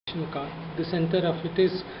card. The center of it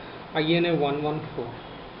is INA 114.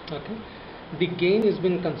 Okay, the gain has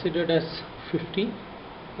been considered as 50.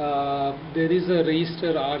 There is a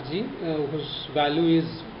resistor RG whose value is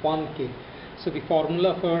 1K. So the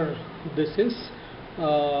formula for this is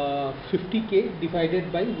 50K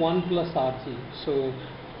divided by 1 plus RG. So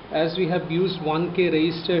as we have used 1K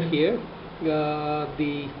resistor here,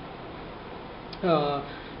 the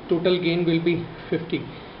total gain will be 50.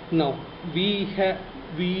 Now we are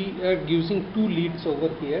using two leads over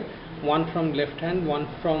here, one from left hand, one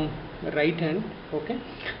from right hand. Okay,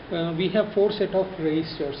 we have four set of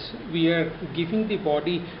resistors. We are giving the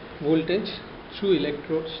body voltage through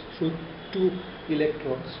electrodes, through two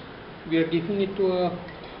electrodes. We are giving it to a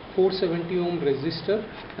 470 ohm resistor,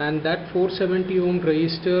 and that 470 ohm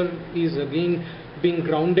resistor is again being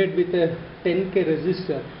grounded with a 10K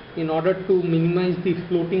resistor in order to minimize the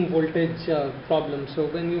floating voltage problem. So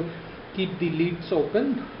when you keep the leads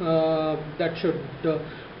open, that should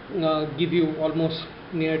give you almost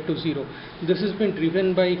near to zero. This has been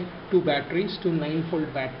driven by two batteries, two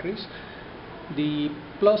 9-volt batteries. The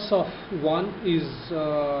plus of one is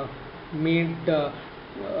made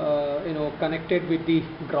connected with the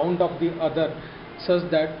ground of the other, such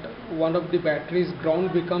that one of the batteries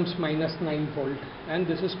ground becomes minus 9 volt and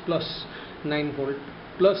this is plus 9 volt.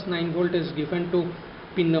 Plus 9 volt is given to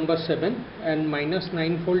pin number 7 and minus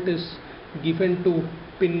 9 volt is given to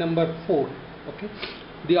pin number 4. Okay,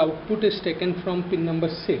 the output is taken from pin number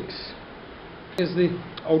 6 is the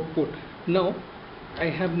output. Now I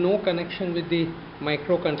have no connection with the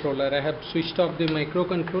microcontroller. I have switched off the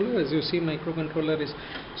microcontroller. As you see, microcontroller is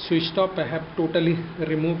switched off. I have totally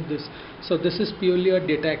removed this. So this is purely a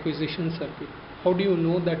data acquisition circuit. How do you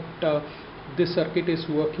know that this circuit is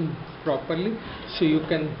working properly? So you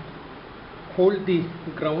can hold the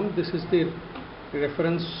ground. This is the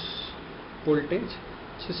reference voltage.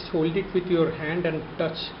 Just hold it with your hand and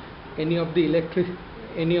touch any of the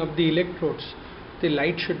electrodes. The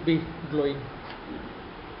light should be glowing.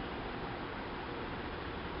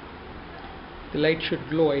 The light should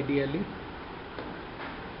glow ideally.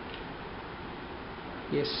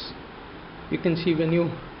 Yes, you can see when you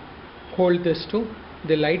hold this too,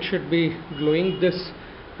 the light should be glowing. This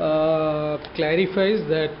clarifies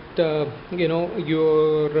that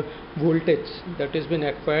your voltage that has been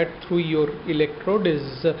acquired through your electrode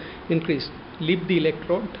is increased. Leave the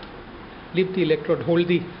electrode, hold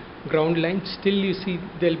the ground line. Still you see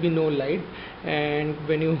there will be no light, and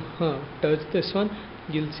when you touch this one,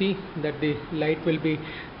 you'll see that the light will be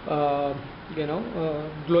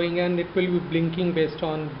glowing, and it will be blinking based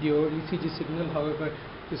on your ECG signal. However,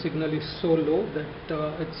 the signal is so low that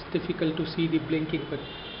it's difficult to see the blinking, but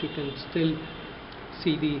you can still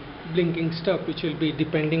see the blinking stuff, which will be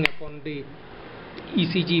depending upon the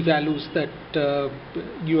ECG values that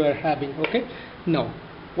you are having. Okay, now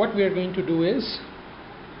what we are going to do is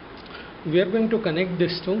we are going to connect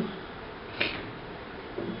this to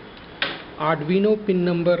Arduino pin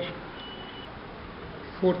number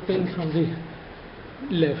 4th pin from the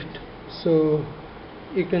left. So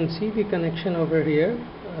you can see the connection over here.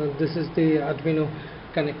 This is the Arduino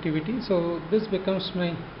connectivity. So this becomes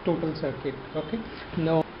my total circuit. Okay,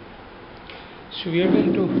 now so we are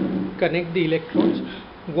going to connect the electrodes.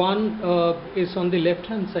 One is on the left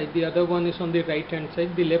hand side, the other one is on the right hand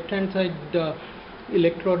side. The left hand side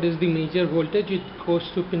electrode is the major voltage. It goes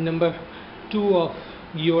to pin number 2 of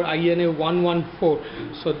your INA 114.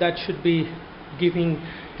 So that should be giving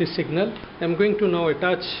the signal. I'm going to now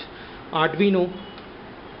attach Arduino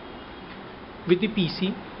with the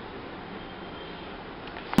PC.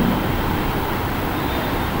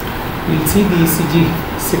 You'll see the ECG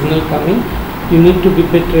signal coming. You need to be a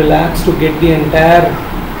bit relaxed to get the entire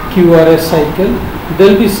QRS cycle.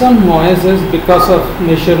 There will be some noises because of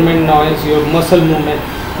measurement noise, your muscle movement,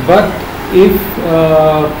 but if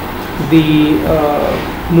the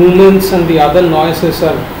movements and the other noises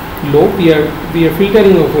are low, we are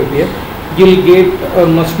filtering over here, you'll get a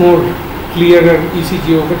much more clearer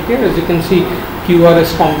ECG over here. As you can see,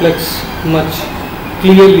 QRS complex much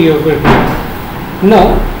clearly over here.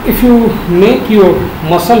 Now if you make your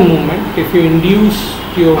muscle movement, if you induce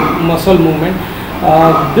your muscle movement,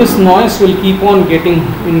 this noise will keep on getting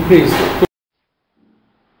increased.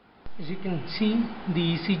 As you can see,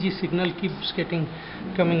 the ECG signal keeps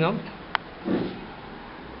coming out.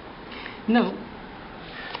 Now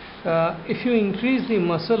if you increase the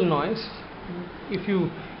muscle noise, if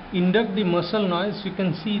you induct the muscle noise, you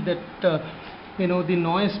can see that the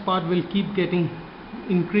noise part will keep getting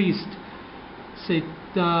increased. So it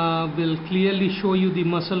will clearly show you the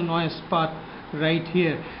muscle noise part right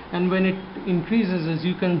here, and when it increases, as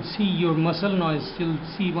you can see, your muscle noise, you'll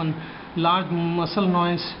see one large muscle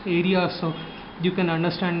noise area, so you can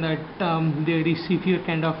understand that there is severe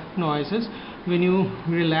kind of noises. When you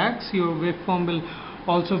relax, your waveform will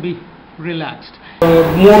also be relaxed,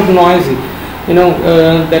 more noisy,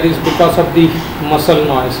 that is because of the muscle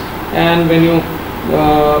noise. And when you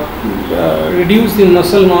reduce the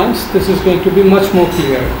muscle noise, this is going to be much more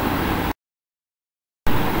clear.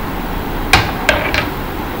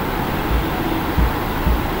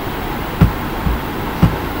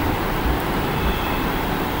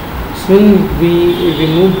 When we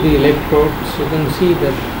remove the electrodes, you can see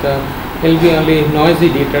that there will be only noisy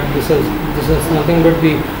data. This is nothing but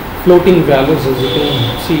the floating values. As you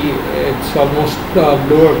can see, it's almost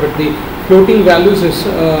lower, but the floating values is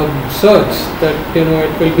such that it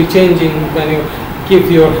will be changing when you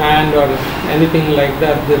give your hand or anything like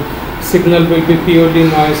that. The signal will be purely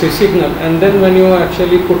noisy signal, and then when you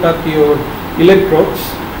actually put up your electrodes,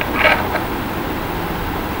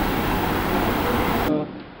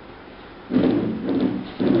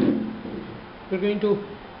 we're going to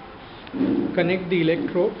connect the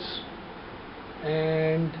electrodes,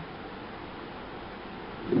 and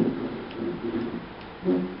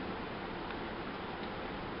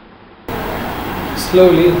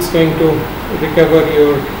slowly it's going to recover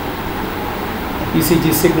your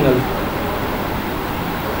ECG signal.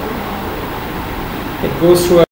 It goes through